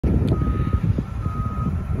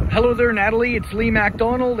Hello there, Natalie. It's Lee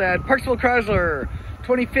MacDonald at Parksville Chrysler.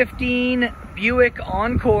 2015 Buick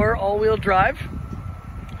Encore all-wheel drive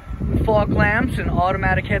with fog lamps and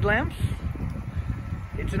automatic headlamps.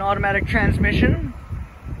 It's an automatic transmission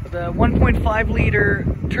with a 1.5 liter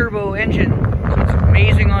turbo engine. So it's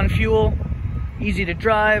amazing on fuel, easy to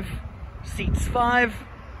drive, seats 5.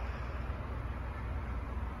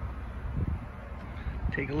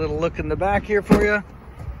 Take a little look in the back here for you.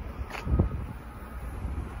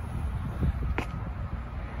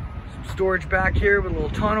 Some storage back here with a little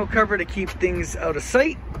tonneau cover to keep things out of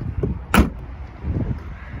sight.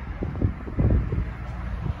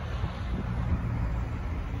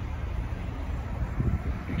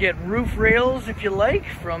 You get roof rails if you like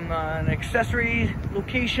from an accessory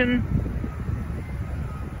location.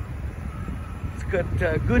 It's got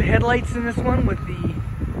good headlights in this one with the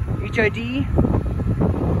HID.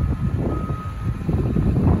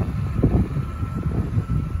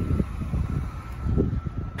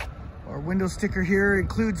 Window sticker here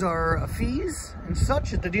includes our fees and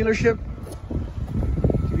such at the dealership.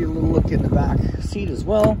 Give you a little look in the back seat as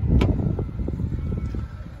well.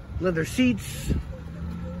 Leather seats.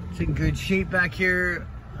 It's in good shape back here.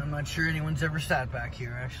 I'm not sure anyone's ever sat back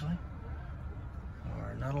here actually.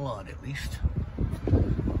 Or not a lot at least.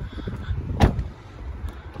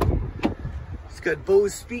 It's got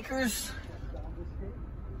Bose speakers.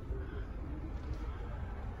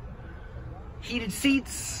 Heated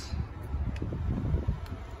seats.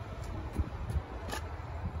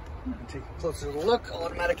 Take a closer look.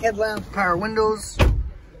 Automatic headlamp, power windows,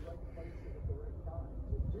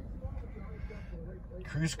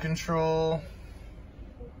 cruise control,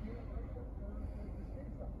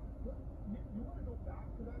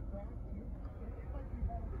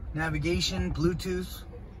 navigation, Bluetooth.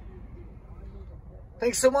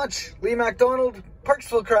 Thanks so much. Lee MacDonald,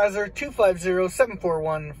 Parksville Chrysler,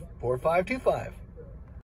 250-741-4525.